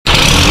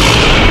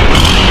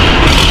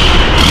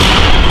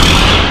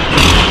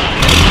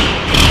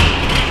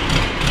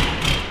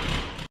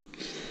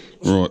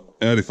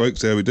Howdy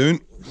folks, how we doing?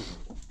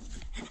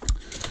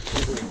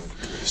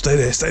 Stay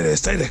there, stay there,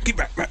 stay there. Get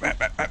back.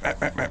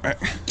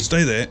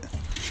 Stay there.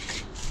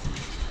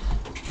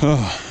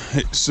 Oh,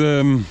 it's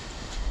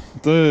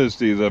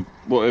Thursday, the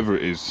whatever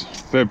it is,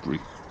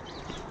 February,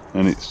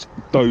 and it's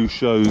DOE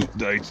show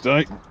day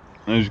today.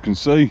 As you can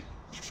see,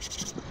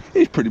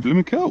 it's pretty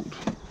blooming cold.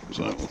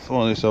 So we'll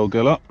fire this old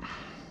girl up.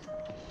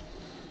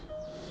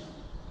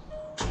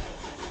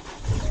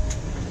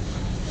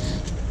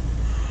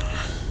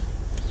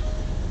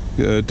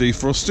 Get her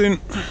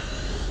defrosting.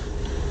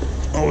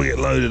 Oh, we get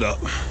loaded up.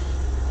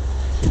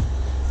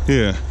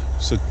 Yeah,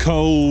 it's a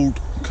cold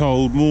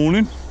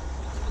morning,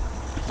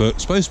 but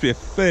it's supposed to be a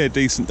fair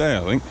decent day,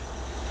 I think.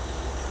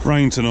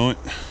 Rain tonight.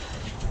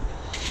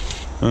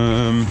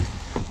 But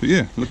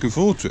yeah, looking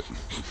forward to it.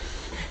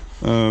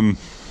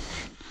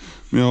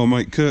 My old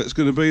mate Kurt's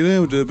going to be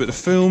there. We'll do a bit of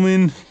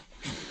filming.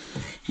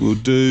 We'll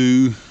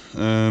do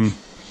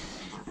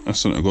that's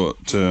something I got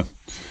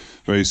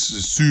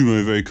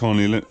Sumo very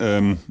kindly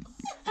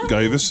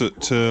gave us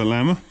at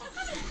Lama.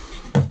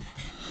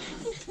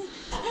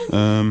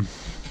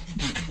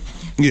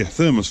 Yeah,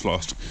 thermos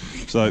flask.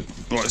 So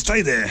right,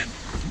 stay there.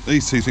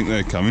 These two think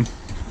they're coming.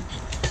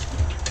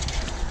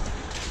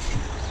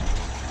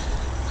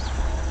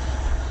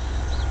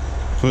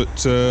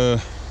 But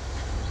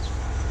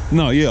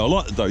no, yeah, I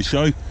like the DOE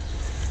show.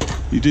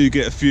 You do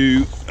get a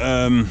few.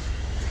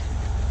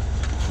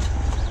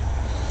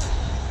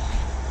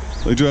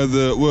 They do have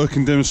the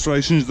working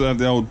demonstrations. They have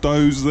the old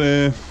DOEs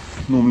there.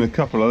 Normally a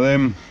couple of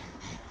them.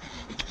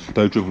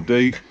 DOE Triple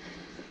D.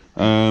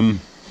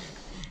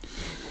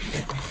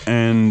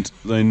 And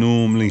they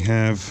normally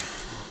have.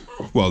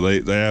 Well,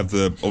 they have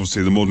the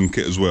obviously the modern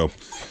kit as well.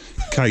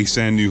 Case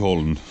and New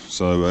Holland.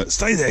 So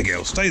stay there,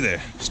 girl. Stay there.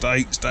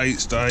 Stay.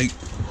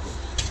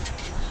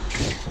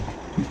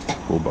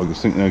 Poor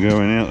buggers think they're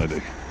going out. They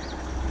do.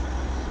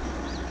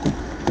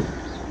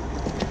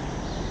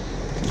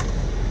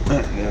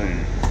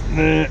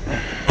 There.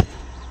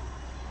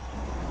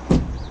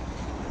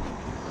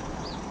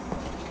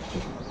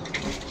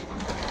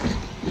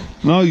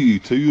 No, you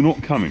two, you're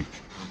not coming.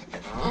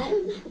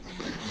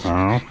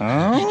 I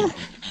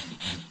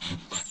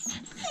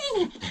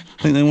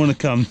think they want to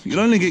come.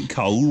 You'll only get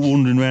cold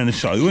wandering around the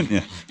show, won't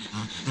you?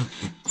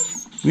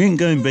 We ain't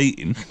going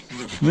beating.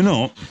 We're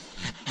not.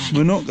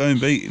 We're not going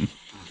beating.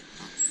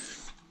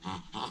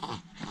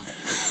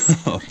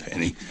 Oh,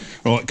 Penny.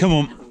 Right, come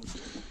on.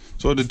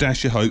 Sorry to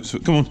dash your hopes,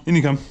 but come on, in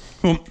you come.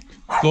 Come on,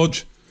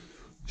 Lodge.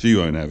 She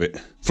won't have it.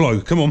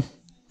 Flo, come on.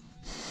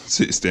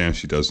 Sits down,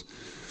 she does.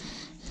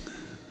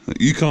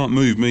 You can't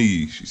move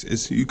me, she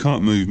says. You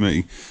can't move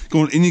me.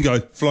 Go on, in you go.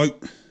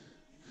 Float.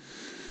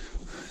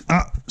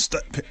 Up.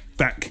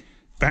 Back.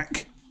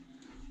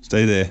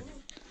 Stay there.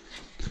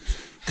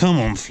 Come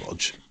on,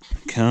 Flodge.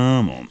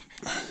 Come on.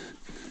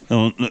 Come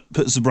on, look,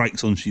 puts the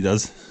brakes on, she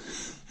does.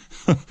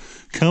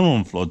 Come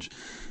on, Flodge.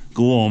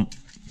 Go on.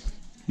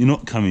 You're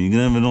not coming. You're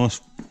going to have a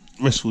nice,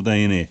 restful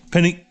day in here.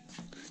 Penny,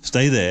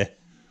 stay there.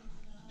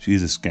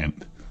 She's a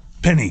scamp.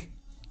 Penny,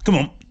 come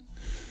on.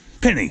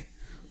 Penny.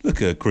 Look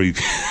at her creep.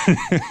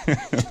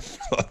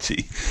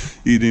 Flodgy,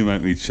 you do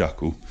make me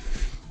chuckle.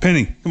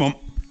 Penny, come on.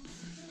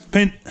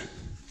 Pen,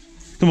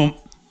 come on.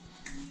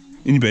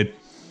 In your bed.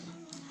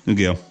 Good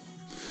girl.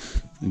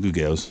 Good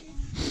girls.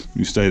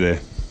 You stay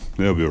there.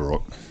 They'll be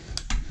alright.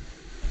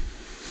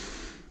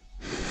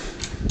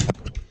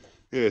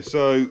 Yeah,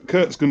 so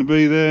Kurt's going to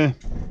be there.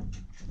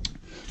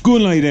 Go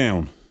and lay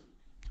down.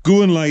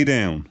 Go and lay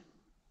down.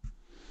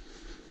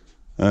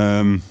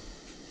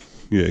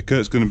 Yeah,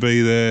 Kurt's going to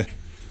be there.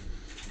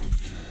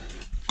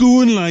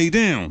 Go and lay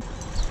down.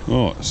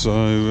 Right,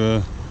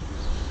 so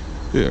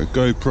yeah,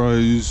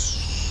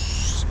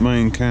 GoPros,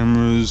 main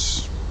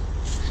cameras,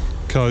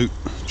 coat,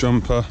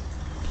 jumper.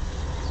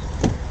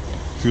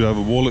 Should have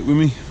a wallet with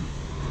me.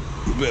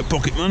 A bit of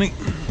pocket money.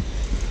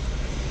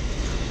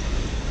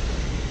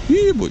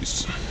 Yeah,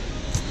 boys.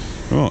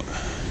 Right.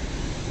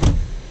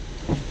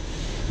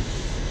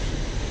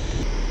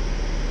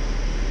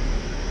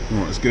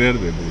 Right, let's get out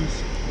of there,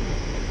 boys.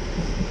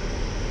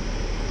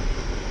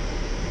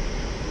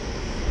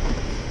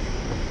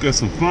 Get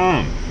some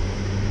fun.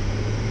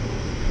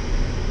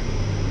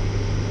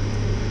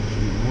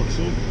 What's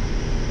on?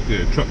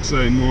 Yeah, truck's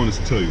saying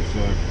 -2, so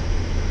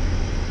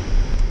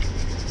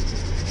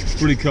it's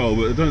pretty cold,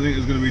 but I don't think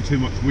there's going to be too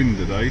much wind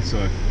today,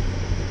 so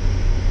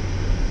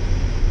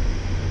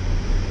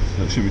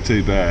that shouldn't be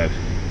too bad.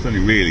 It's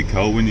only really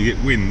cold when you get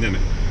wind, isn't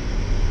it?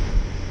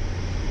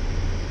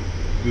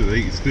 Do the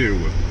heated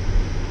steering wheel.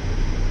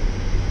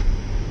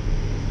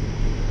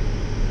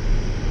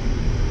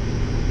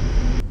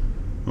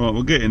 Right,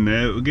 we're getting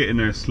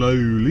there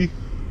slowly.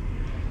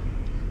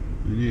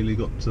 We nearly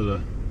got to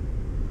the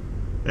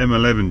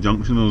M11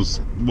 junction. I was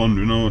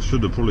wondering, I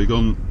should have probably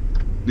gone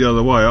the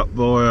other way up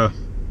via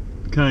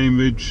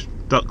Cambridge,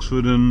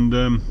 Duxford and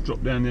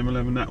dropped down the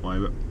M11 that way,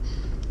 but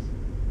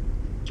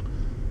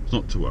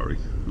not to worry,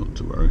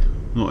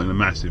 not in a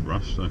massive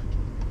rush. So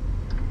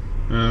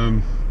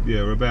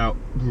yeah, we're about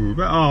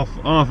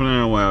half an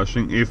hour away, I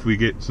think, if we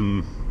get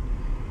some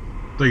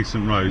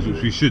decent roads,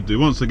 which we should do.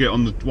 Once I get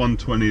on the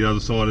 120 the other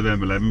side of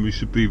M11, we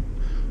should be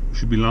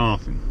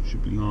laughing. We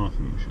should.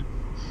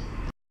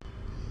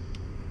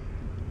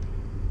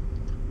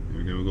 Here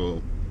we go. We've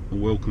got a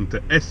welcome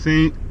to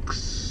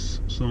Essex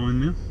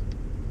sign now.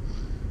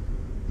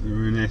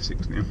 We're in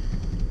Essex now.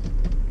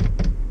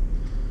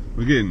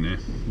 We're getting there.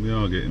 We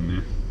are getting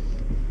there.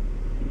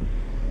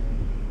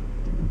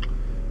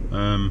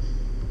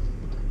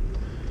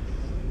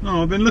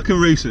 No, I've been looking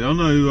recently. I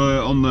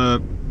know on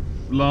the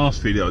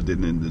last video I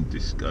did in the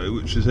disco,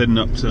 which was heading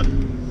up to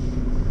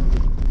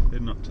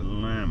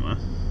Lama.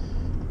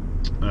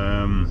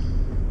 I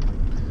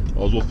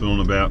was waffling on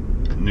about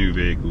new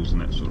vehicles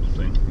and that sort of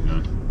thing. You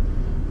know,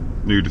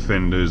 new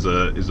Defender is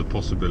a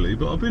possibility,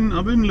 but I've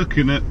been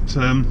looking at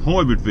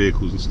hybrid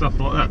vehicles and stuff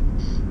like that.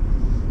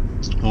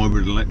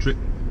 Hybrid electric.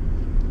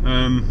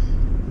 And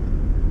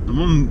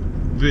one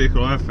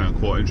vehicle I have found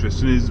quite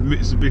interesting is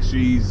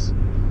Mitsubishi's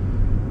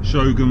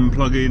Shogun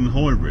plug-in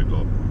hybrid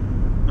lot,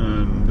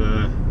 and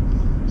I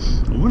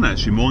wouldn't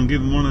actually mind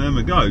giving one of them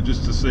a go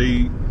just to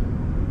see,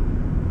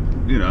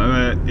 you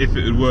know, if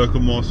it would work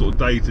on my sort of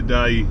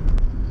day-to-day,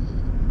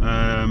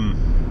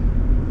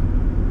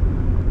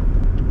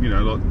 you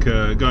know,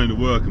 like going to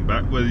work and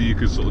back, whether you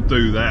could sort of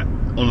do that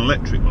on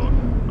electric lot.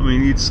 I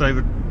mean, you'd save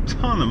a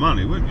ton of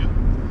money, wouldn't you?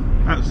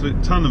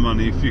 Absolute ton of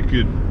money if you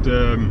could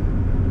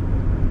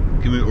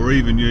commit, or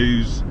even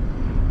use,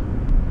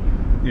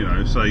 you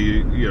know, say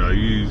you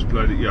use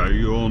bloody, you know,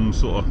 you're on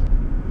sort of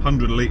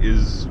 100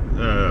 litres,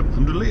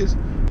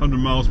 100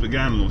 miles per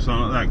gallon or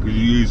something like that, because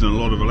you're using a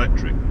lot of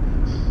electric.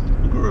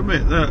 I've got to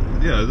admit that,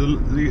 you know,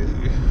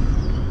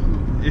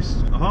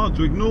 it's hard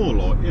to ignore,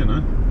 like, you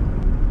know.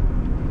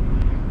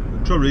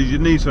 The trouble is, you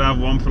need to have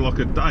one for like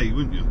a day,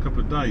 wouldn't you? A couple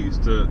of days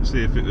to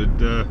see if it would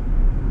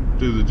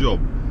do the job.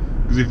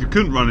 Because if you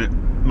couldn't run it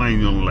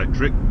mainly on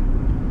electric,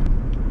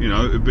 you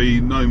know, it'd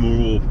be no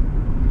more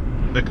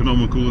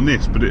economical than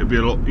this, but it'd be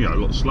a lot, you know, a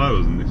lot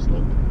slower than this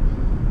lot.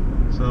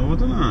 So I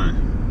don't know.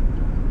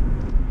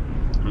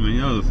 I mean,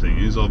 the other thing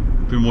is, I've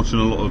been watching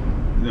a lot of,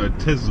 you know,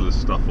 Tesla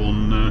stuff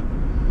on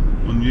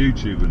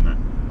YouTube and that,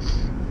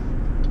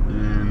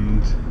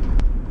 and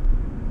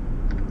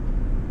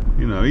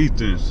you know, he's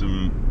doing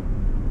some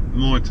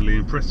mightily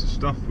impressive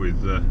stuff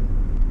with.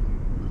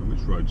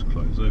 Which road's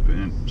closed? Open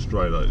and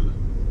straight over.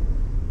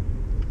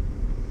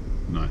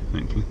 No,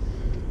 thankfully.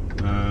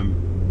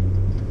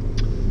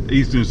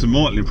 He's doing some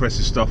mightily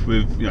impressive stuff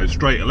with, you know,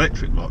 straight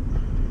electric lot,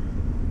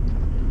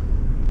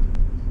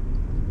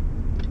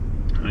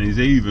 and he's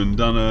even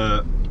done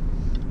a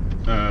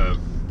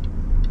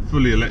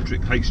fully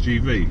electric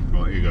HGV.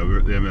 Right, here you go. We're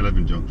at the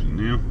M11 junction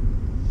now.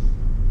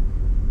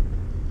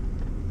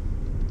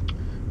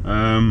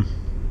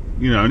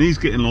 You know, and he's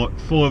getting like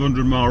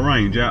 500 mile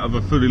range out of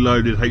a fully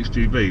loaded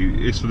HGV.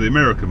 It's for the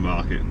American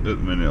market at the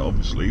minute,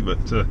 obviously,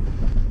 but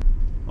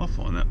I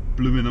find that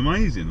blooming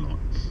amazing, like.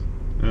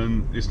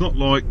 And it's not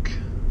like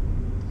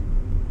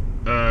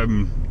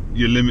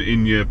you're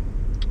limiting your,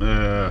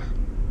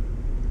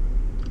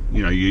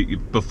 you know, your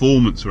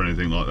performance or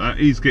anything like that.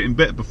 He's getting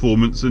better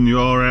performance than you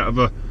are out of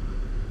a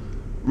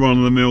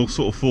run-of-the-mill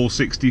sort of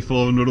 460,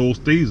 500 horse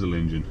diesel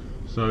engine.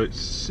 So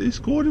it's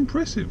quite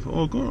impressive.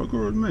 I've got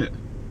to admit.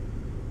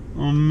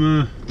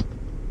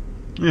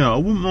 Yeah, I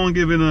wouldn't mind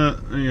giving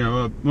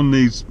one of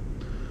these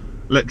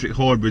electric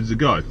hybrids a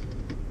go.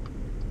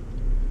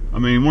 I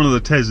mean, one of the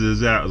Teslas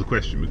is out of the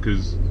question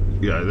because,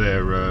 you know,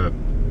 they're a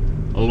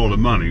lot of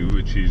money,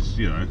 which is,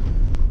 you know,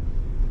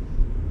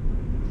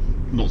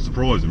 not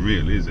surprising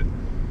really, is it?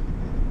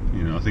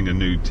 You know, I think a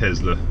new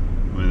Tesla,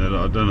 I mean,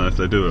 I don't know if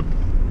they do a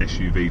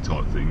SUV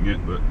type thing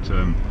yet, but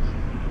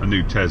a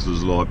new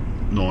Tesla's like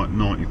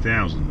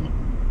 90,000.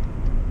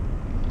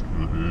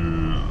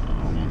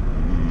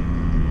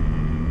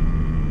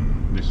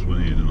 This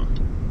one here, don't I?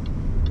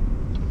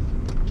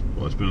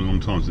 Well, it's been a long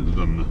time since I've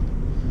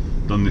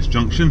done this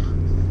junction.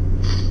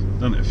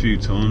 Done it a few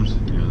times.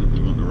 Yeah, I think we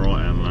want the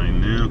right hand lane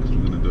now because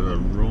we're going to do a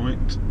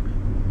right.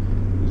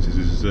 This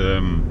is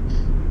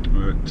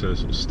we're at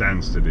sort of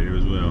Stansted here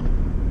as well.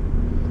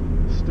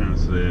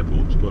 Stansted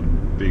Airport's got a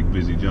big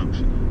busy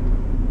junction.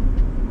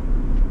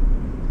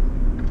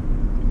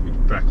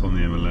 We're back on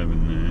the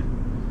M11 there,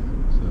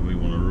 so we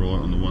want to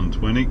right on the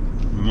 120.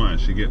 We might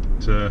actually get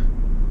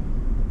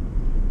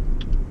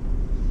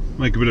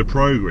make a bit of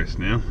progress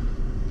now.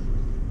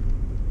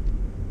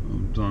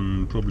 I've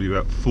done probably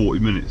about 40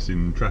 minutes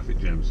in traffic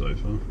jam so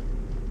far,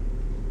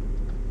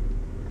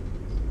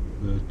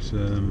 but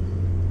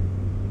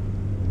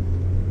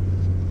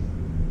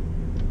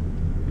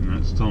you know,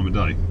 it's the time of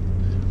day.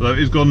 Although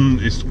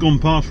it's gone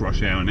past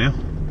rush hour now.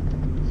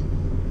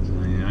 So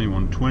yeah,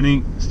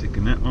 A120,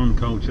 sticking that on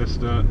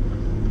Colchester.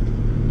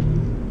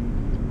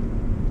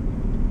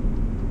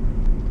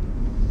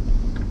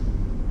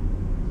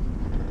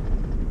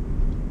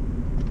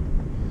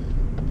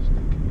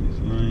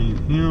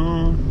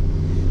 Here.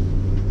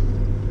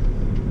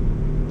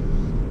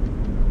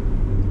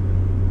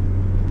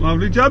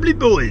 Lovely jubbly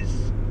boys.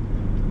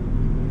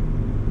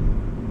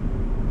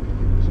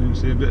 Soon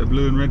see a bit of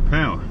blue and red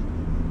power.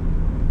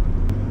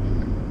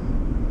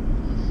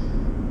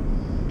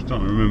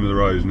 Starting to remember the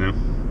roads now.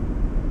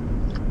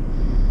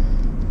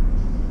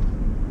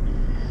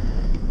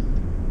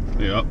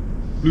 Yeah,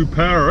 blue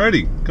power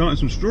already. Counting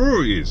some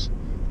straw it is.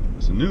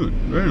 That's a new one.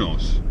 Very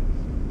nice.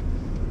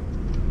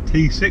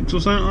 T6 or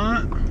something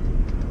like that.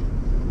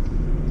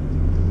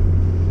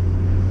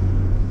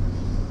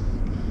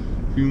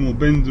 A few more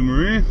bends and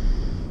we're here.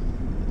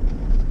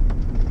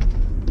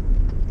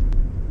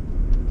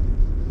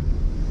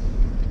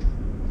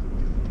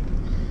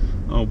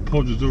 Oh,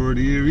 Podge is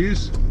already here, he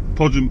is.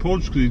 Podge and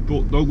Podge, because he's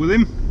brought the dog with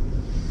him.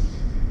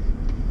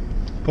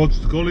 Podge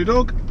the collie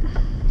dog.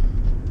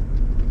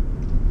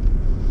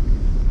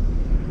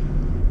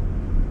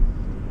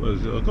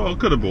 I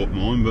could have bought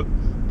mine, but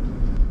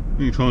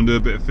you try and do a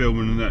bit of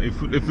filming and that.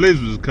 If Liz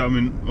was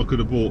coming, I could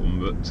have bought them,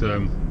 but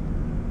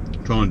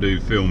trying to do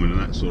filming and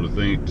that sort of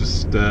thing, it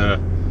just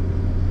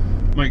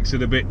makes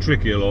it a bit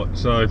trickier. Like,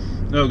 so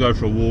they'll go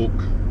for a walk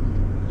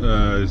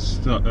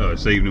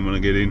this evening when I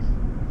get in.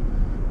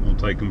 I'll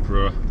take them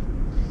for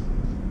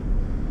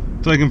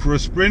a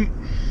sprint.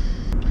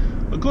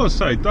 I've got to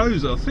say,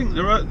 those, I think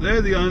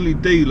they're the only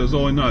dealers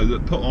I know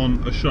that put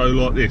on a show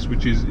like this,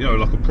 which is, you know,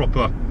 like a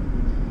proper.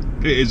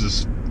 It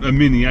is a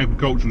mini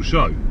agricultural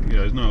show. Yeah,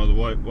 there's no other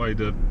way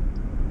to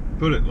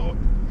put it, like.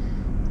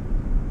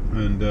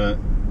 And I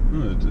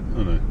don't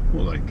know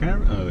what are they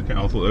carry. I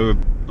thought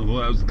that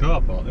was the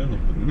car park. They're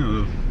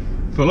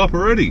full up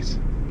already.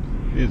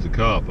 Here's the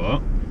car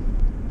park.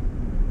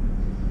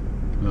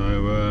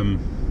 So,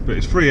 but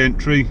it's free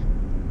entry.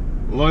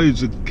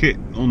 Loads of kit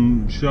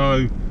on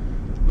show.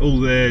 All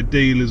their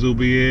dealers will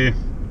be here.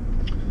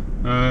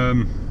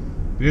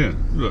 Yeah,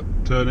 look,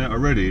 turnout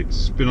already.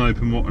 It's been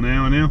open what, an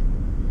hour now.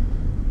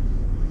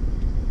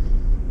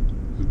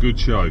 It's a good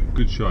show,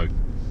 good show.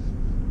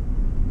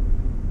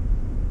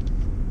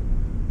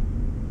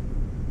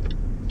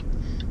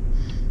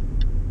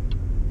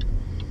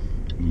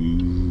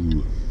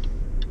 Ooh.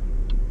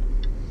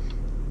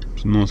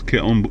 Some nice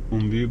kit on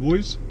view,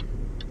 boys.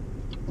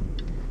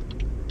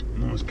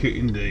 Nice kit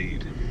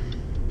indeed.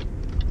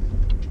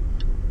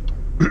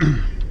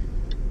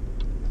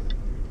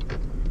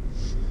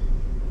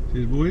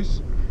 Cheers,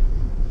 boys.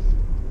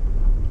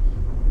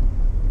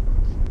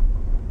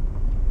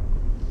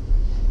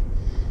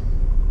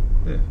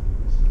 Yeah,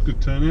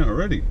 good turnout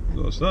already, I've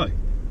got to say.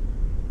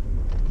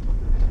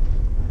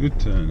 Good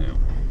turnout.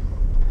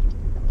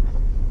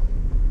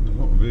 There's a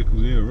lot of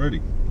vehicles here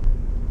already.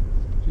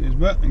 Cheers,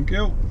 Matt and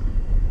Kel.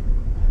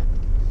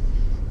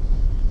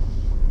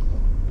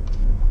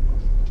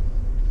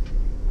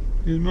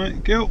 Cheers, mate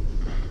and Kel.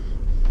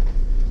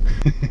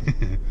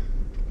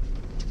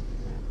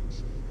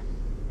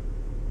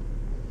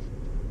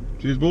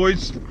 Cheers,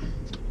 boys.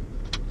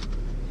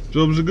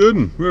 Job's a good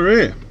one. We're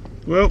here.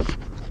 Well,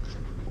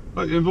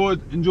 hope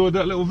you enjoyed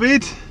that little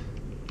vid.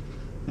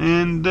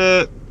 And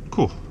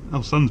cool.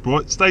 Oh, sun's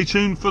bright. Stay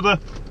tuned for the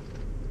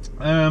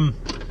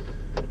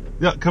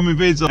upcoming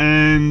vids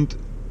and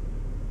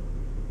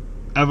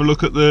have a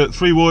look at the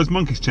Three Wise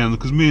Monkeys channel,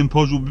 because me and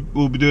Podge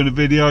will be doing a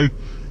video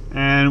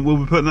and we'll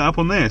be putting that up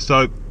on there.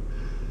 So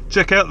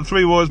check out the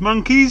Three Wise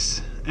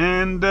Monkeys,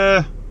 and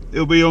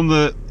it'll be in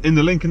the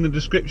link in the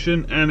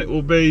description, and it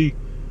will be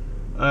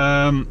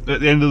at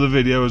the end of the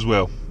video as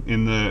well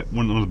in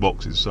one of the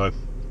boxes. So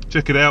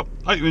check it out.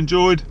 Hope you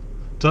enjoyed.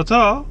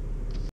 Ta-ta.